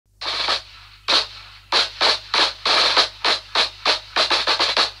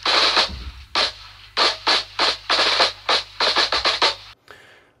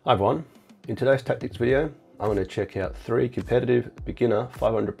Hi everyone, in today's tactics video I'm going to check out 3 competitive beginner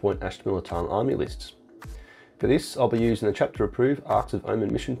 500 point Astra Militarum army lists. For this I'll be using the chapter approved Arks of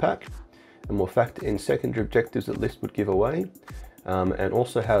Omen mission pack, and we'll factor in secondary objectives that list would give away, and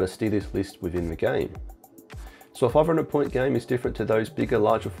also how to steer this list within the game. So a 500 point game is different to those bigger,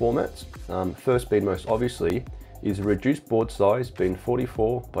 larger formats. First being most obviously is a reduced board size being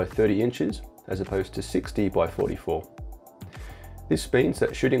 44 by 30 inches as opposed to 60 by 44. This means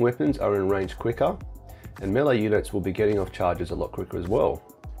that shooting weapons are in range quicker, and melee units will be getting off charges a lot quicker as well.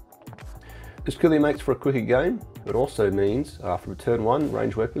 This clearly makes for a quicker game, but also means from turn 1,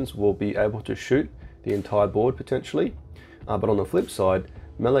 range weapons will be able to shoot the entire board potentially, but on the flip side,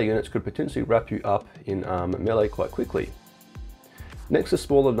 melee units could potentially wrap you up in melee quite quickly. Next, a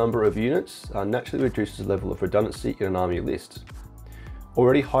smaller number of units naturally reduces the level of redundancy in an army list.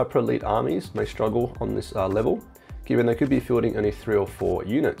 Already hyper-elite armies may struggle on this level, given they could be fielding only 3 or 4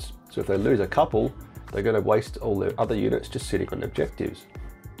 units. So if they lose a couple, they're going to waste all their other units just sitting on objectives.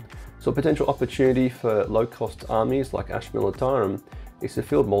 So a potential opportunity for low-cost armies like Astra Militarum is to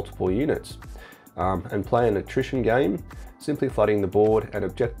field multiple units and play an attrition game, simply flooding the board and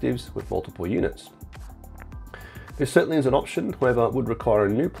objectives with multiple units. This certainly is an option, however it would require a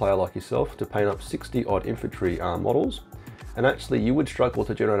new player like yourself to paint up 60 odd infantry models, and actually you would struggle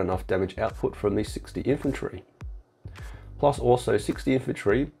to generate enough damage output from these 60 infantry. Plus also 60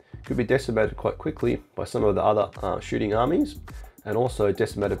 infantry could be decimated quite quickly by some of the other shooting armies, and also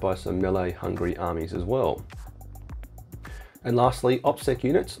decimated by some melee hungry armies as well. And lastly, OPSEC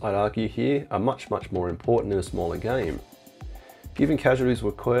units, I'd argue here, are much more important in a smaller game. Given casualties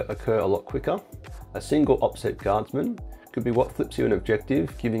will occur a lot quicker, a single OPSEC guardsman could be what flips you an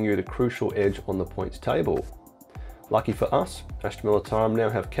objective, giving you the crucial edge on the points table. Lucky for us, Astra Militarum now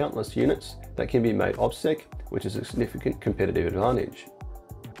have countless units that can be made OPSEC, which is a significant competitive advantage.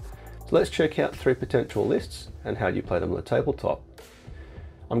 So let's check out 3 potential lists and how you play them on the tabletop.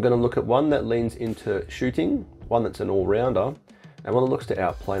 I'm going to look at one that leans into shooting, one that's an all-rounder, and one that looks to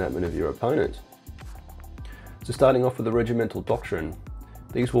outplay and outmaneuver your opponent. So starting off with the Regimental doctrine,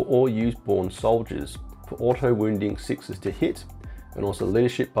 these will all use born soldiers for auto-wounding 6s to hit, and also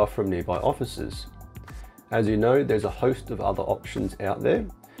leadership buff from nearby officers. As you know, there's a host of other options out there,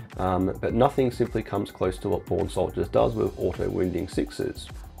 but nothing simply comes close to what Born Soldiers does with auto-wounding 6s.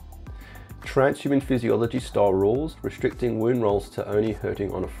 Transhuman physiology style rules restricting wound rolls to only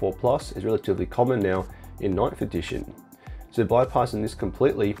hurting on a 4+ is relatively common now in 9th edition. So bypassing this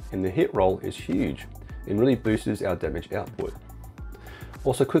completely in the hit roll is huge and really boosts our damage output.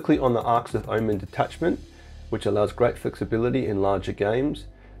 Also quickly on the Arks of Omen detachment, which allows great flexibility in larger games,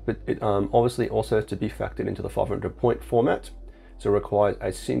 but it obviously also has to be factored into the 500 point format. So it requires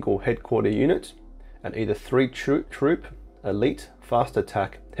a single headquarter unit and either 3 troop, elite, fast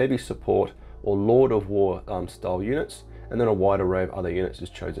attack, heavy support, or Lord of War style units, and then a wide array of other units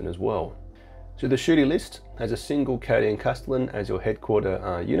is chosen as well. So the shooting list has a single Cadian Castellan as your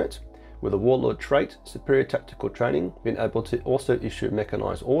headquarter unit, with a Warlord trait, superior tactical training, being able to also issue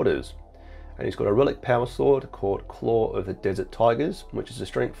mechanized orders. And he's got a relic power sword called Claw of the Desert Tigers, which is a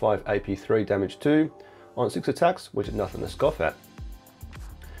strength 5 AP3 damage 2 on 6 attacks, which is nothing to scoff at.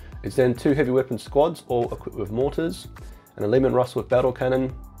 It's then 2 heavy weapon squads, all equipped with mortars, and a Leman Russ with battle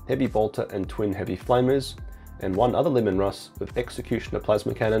cannon, heavy bolter and twin heavy flamers, and 1 other Leman Russ with executioner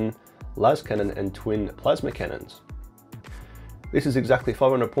plasma cannon, las cannon and twin plasma cannons. This is exactly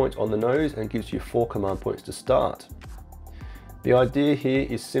 500 points on the nose and gives you 4 command points to start. The idea here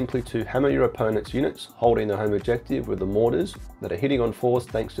is simply to hammer your opponent's units holding their home objective with the mortars that are hitting on 4s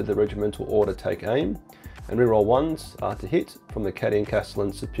thanks to the regimental order take aim, and reroll 1s to hit from the Cadian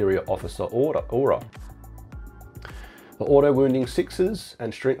Castellan superior officer aura. The auto wounding 6s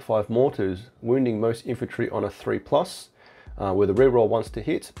and strength 5 mortars wounding most infantry on a 3+, with a reroll 1s to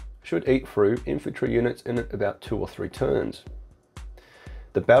hit, should eat through infantry units in about 2 or 3 turns.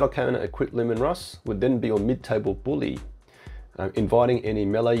 The battle cannon equipped Leman Russ would then be your mid-table bully, inviting any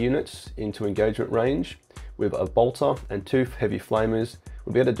melee units into engagement range with a bolter and 2 heavy flamers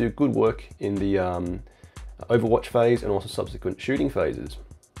would be able to do good work in the overwatch phase and also subsequent shooting phases.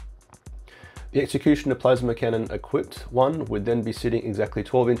 The executioner plasma cannon equipped one would then be sitting exactly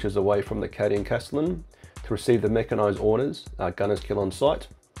 12 inches away from the Cadian Castellan to receive the mechanized orders, gunner's kill on sight,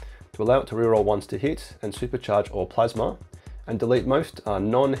 to allow it to reroll 1s to hit and supercharge all plasma, and delete most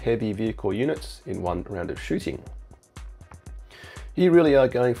non-heavy vehicle units in 1 round of shooting. You really are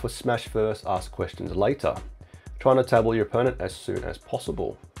going for smash first, ask questions later, trying to table your opponent as soon as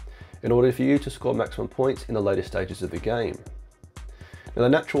possible, in order for you to score maximum points in the later stages of the game. Now the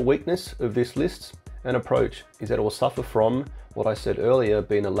natural weakness of this list and approach is that it will suffer from what I said earlier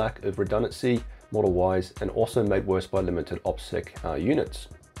being a lack of redundancy model-wise and also made worse by limited OPSEC units.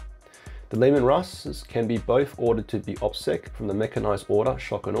 The Leman Russes can be both ordered to be OPSEC from the mechanised order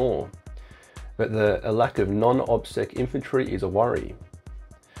Shock and Awe, but a lack of non-OPSEC infantry is a worry.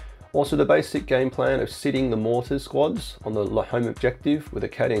 Also, the basic game plan of sitting the mortars squads on the home objective with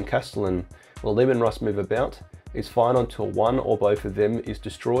Acadian Castellan while Leman Russ move about is fine until one or both of them is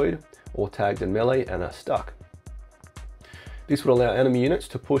destroyed or tagged in melee and are stuck. This would allow enemy units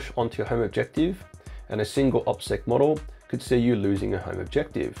to push onto your home objective, and a single OPSEC model could see you losing a home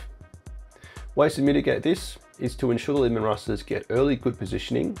objective. Ways to mitigate this is to ensure the Leman Russes get early good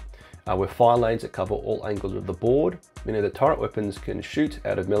positioning with fire lanes that cover all angles of the board, meaning the turret weapons can shoot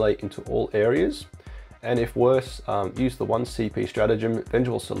out of melee into all areas, and if worse, use the 1 CP stratagem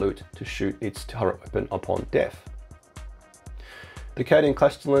Vengeful Salute to shoot its turret weapon upon death. The Acadian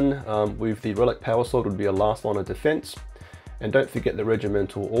Castellan with the Relic Power Sword would be a last line of defense, and don't forget the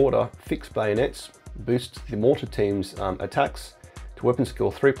Regimental Order Fixed Bayonets boost the mortar team's attacks to weapon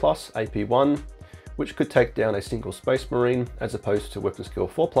skill 3+, AP 1, which could take down a single Space Marine as opposed to weapon skill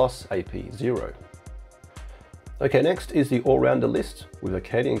 4+, AP 0. Okay, next is the all-rounder list with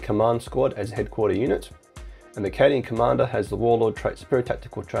Acadian Command Squad as headquarter unit, and the Acadian Commander has the Warlord trait Superior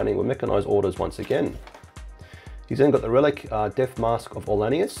Tactical Training with mechanised orders once again. He's then got the Relic Death Mask of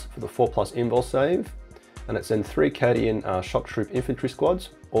Orlanius for the 4+ invul save, and it's then 3 Acadian Shock Troop Infantry squads,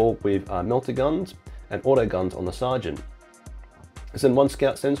 all with melter guns and auto guns on the Sergeant. There's then 1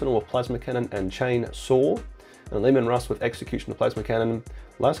 Scout Sentinel with Plasma Cannon and Chain Saw, and a Leman Russ with Execution of Plasma Cannon,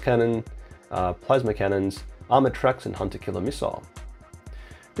 Las Cannon, Plasma Cannons, Armoured Tracks and Hunter Killer Missile.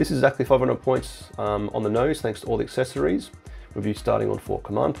 This is exactly 500 points on the nose thanks to all the accessories, with you starting on 4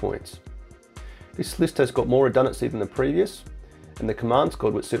 command points. This list has got more redundancy than the previous, and the command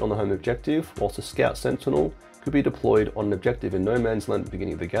squad would sit on the home objective, whilst the Scout Sentinel could be deployed on an objective in no man's land at the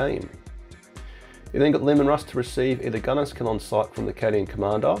beginning of the game. You then got Leman Russ to receive either Gunner's Kill on sight from the Acadian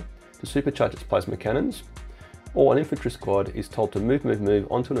Commander to supercharge its plasma cannons, or an infantry squad is told to move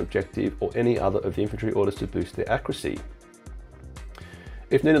onto an objective or any other of the infantry orders to boost their accuracy.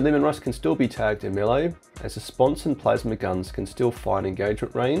 If needed, Leman Russ can still be tagged in melee, as the sponson plasma guns can still find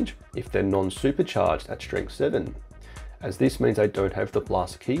engagement range if they're non-supercharged at strength 7, as this means they don't have the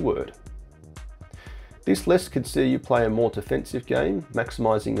blast keyword. This list could see you play a more defensive game,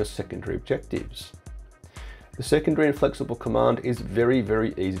 maximising your secondary objectives. The secondary and flexible command is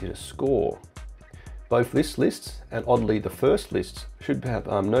very easy to score. Both this list, and oddly the first list, should have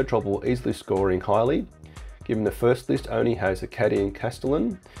no trouble easily scoring highly, given the first list only has Acadian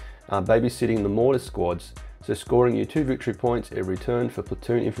Castellan babysitting the mortar squads, so scoring you 2 victory points every turn for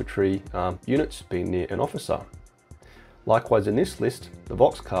platoon infantry units being near an officer. Likewise in this list, the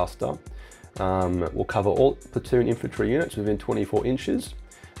Voxcaster will cover all platoon infantry units within 24 inches,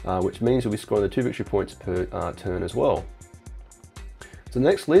 which means you'll be scoring the 2 victory points per turn as well. So the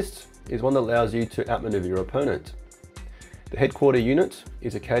next list is one that allows you to outmaneuver your opponent. The headquarter unit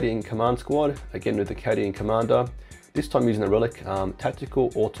is Acadian Command Squad, again with the Acadian Commander, this time using the Relic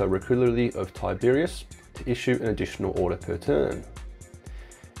Tactical Auto Recularity of Tiberius to issue an additional order per turn.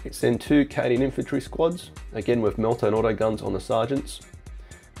 It's then 2 Acadian Infantry squads, again with Melter and Auto Guns on the Sergeants,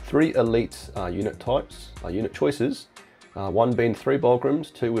 3 elite unit choices, one being 3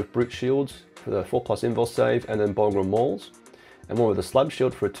 Bulgrams, 2 with Brute Shields for the 4+ invul save and then Bulgram Mauls, and one with a Slab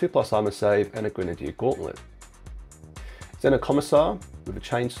Shield for a 2+ armor save and a Grenadier Gauntlet. Then a Commissar with a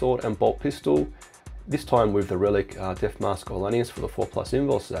Chainsword and Bolt Pistol, this time with the Relic Death Mask Orlanius for the 4+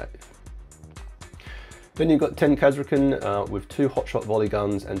 invul save. Then you've got 10 Kazrakan with 2 Hotshot Volley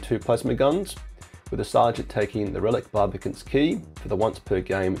Guns and 2 Plasma Guns, with the Sergeant taking the Relic Barbican's Key for the once per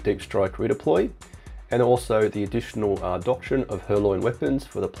game Deep Strike redeploy, and also the additional doctrine of Herloin Weapons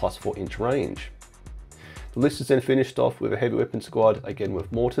for the +4 inch range. The list is then finished off with a heavy weapon squad, again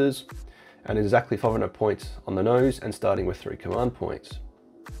with mortars, and exactly 500 points on the nose and starting with 3 command points.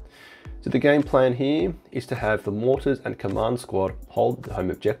 So the game plan here is to have the mortars and command squad hold the home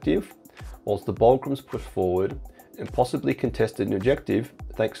objective, whilst the Bulgrams push forward and possibly contest an objective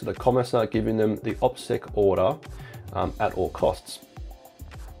thanks to the Commissar giving them the OPSEC order at all costs.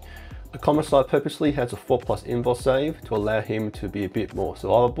 The Commissar purposely has a 4+ invul save to allow him to be a bit more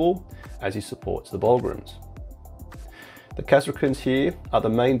survivable as he supports the Bulgrams. The Kazrakans here are the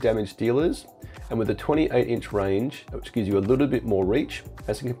main damage dealers, and with a 28 inch range, which gives you a little bit more reach,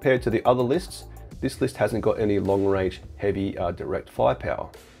 as compared to the other lists, this list hasn't got any long range heavy direct firepower.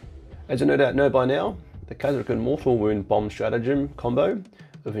 As you no doubt know by now, the Kazrakan Mortal Wound Bomb Stratagem combo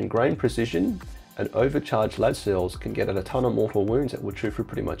of ingrained precision and overcharged lad cells can get at a ton of mortal wounds that will chew through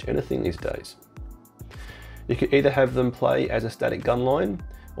pretty much anything these days. You could either have them play as a static gun line,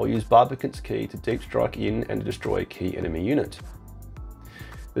 or use Barbicant's key to deep strike in and destroy a key enemy unit.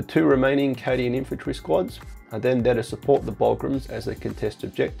 The 2 remaining Cadian infantry squads are then there to support the Bolgrams as they contest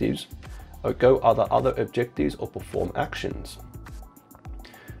objectives, or go other objectives or perform actions.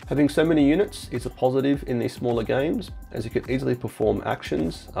 Having so many units is a positive in these smaller games, as you can easily perform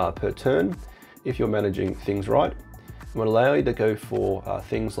actions per turn if you're managing things right, and will allow you to go for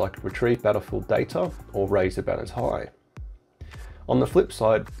things like retrieve battlefield data or raise the banners high. On the flip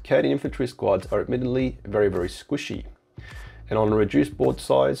side, Cadian infantry squads are admittedly very squishy, and on a reduced board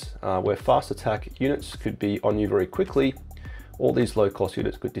size, where fast attack units could be on you very quickly, all these low cost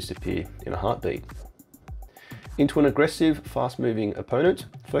units could disappear in a heartbeat. Into an aggressive, fast moving opponent,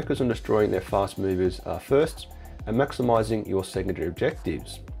 focus on destroying their fast movers first and maximising your secondary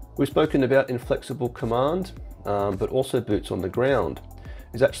objectives. We've spoken about inflexible command, but also boots on the ground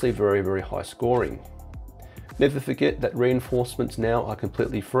is actually very high scoring. Never forget that reinforcements now are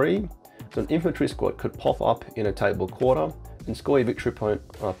completely free, so an infantry squad could pop up in a table quarter and score your victory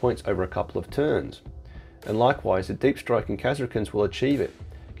points over a couple of turns. And likewise, the deep striking Khazrakans will achieve it,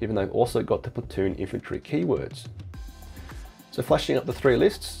 given they've also got the platoon infantry keywords. So flashing up the 3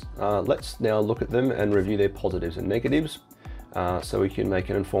 lists, let's now look at them and review their positives and negatives, so we can make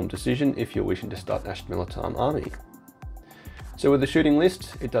an informed decision if you're wishing to start Astra Militarum army. So with the shooting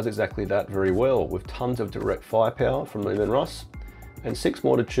list, it does exactly that very well, with tons of direct firepower from Leman Russ, and 6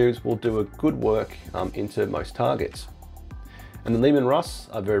 mortar tubes will do a good work into most targets. And the Leman Russ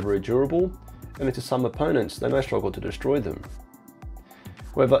are very durable, and into some opponents they may struggle to destroy them.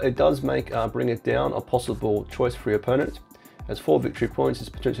 However, it does bring it down a possible choice-free opponent, as 4 victory points is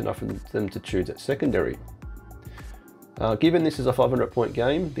potentially enough for them to choose at secondary. Given this is a 500-point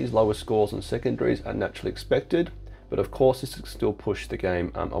game, these lower scores on secondaries are naturally expected, but of course this can still push the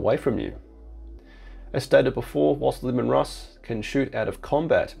game away from you. As stated before, whilst Leman Russ can shoot out of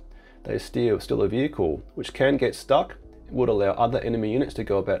combat, they are still a vehicle, which can get stuck and would allow other enemy units to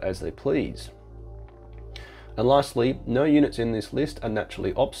go about as they please. And lastly, no units in this list are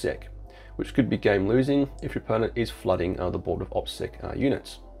naturally OPSEC, which could be game losing if your opponent is flooding the board of OPSEC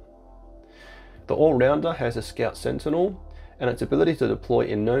units. The all-rounder has a Scout Sentinel, and its ability to deploy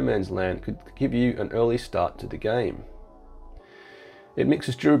in no man's land could give you an early start to the game. It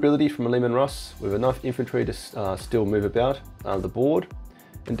mixes durability from a Leman Russ with enough infantry to still move about the board,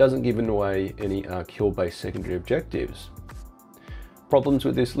 and doesn't give away any kill-based secondary objectives. Problems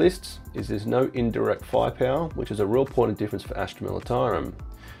with this list is there's no indirect firepower, which is a real point of difference for Astra Militarum.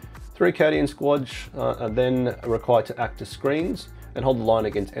 3 Cadian squads are then required to act as screens and hold the line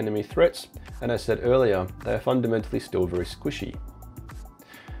against enemy threats, and as said earlier, they are fundamentally still very squishy.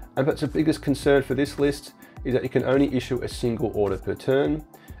 And perhaps the biggest concern for this list is that you can only issue a single order per turn,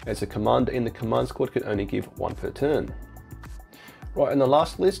 as the commander in the command squad can only give 1 per turn. Right, and the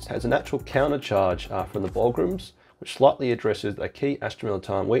last list has a natural counter charge from the Bolgrams, which slightly addresses a key Astra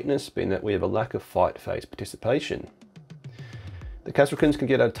Militarum weakness, being that we have a lack of fight phase participation. The Khazrakans can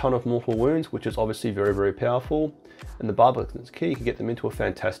get a ton of mortal wounds, which is obviously very powerful, and the Barbicant's key can get them into a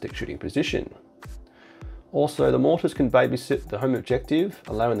fantastic shooting position. Also, the mortars can babysit the home objective,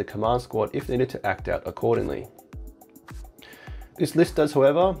 allowing the command squad, if needed, to act out accordingly. This list does,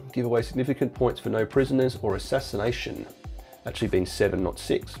 however, give away significant points for no prisoners or assassination, actually being 7, not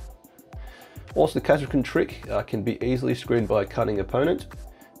 6. Also, the Khazrakan trick can be easily screened by a cunning opponent,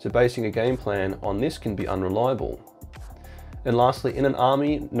 so basing a game plan on this can be unreliable. And lastly, in an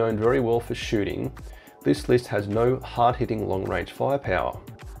army known very well for shooting, this list has no hard-hitting long-range firepower.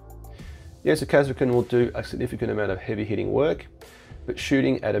 Yes, a Khazrakan will do a significant amount of heavy-hitting work, but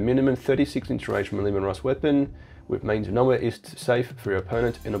shooting at a minimum 36-inch range from a Leman Russ weapon, which means nowhere is safe for your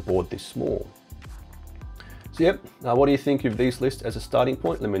opponent in a board this small. So yep, what do you think of these lists as a starting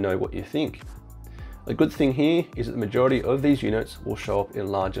point? Let me know what you think. A good thing here is that the majority of these units will show up in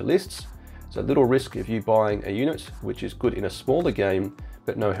larger lists, so little risk of you buying a unit which is good in a smaller game,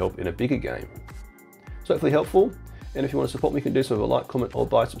 but no help in a bigger game. So hopefully helpful, and if you want to support me, you can do so with a like, comment, or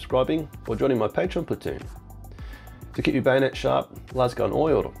by subscribing, or joining my Patreon platoon. To keep your bayonet sharp, Lasgun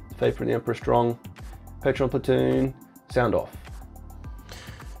oiled, faith in the Emperor strong, Patreon platoon, sound off.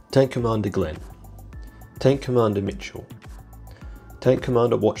 Tank Commander Glenn, Tank Commander Mitchell, Tank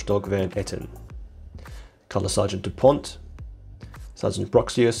Commander Watchdog Van Etten, Colour Sergeant DuPont, Sergeant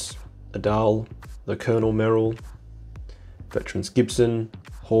Broxius, Adal, the Colonel Merrill, Veterans Gibson,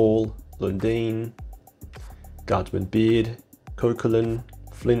 Hall, Lundeen, Guardsman Beard, Coquelin,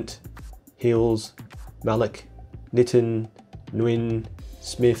 Flint, Hills, Malik, Nitton, Nguyen,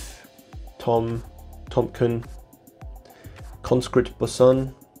 Smith, Tom, Tompkin, Conscript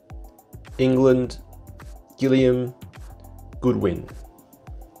Bosun, England, Gilliam, Goodwin.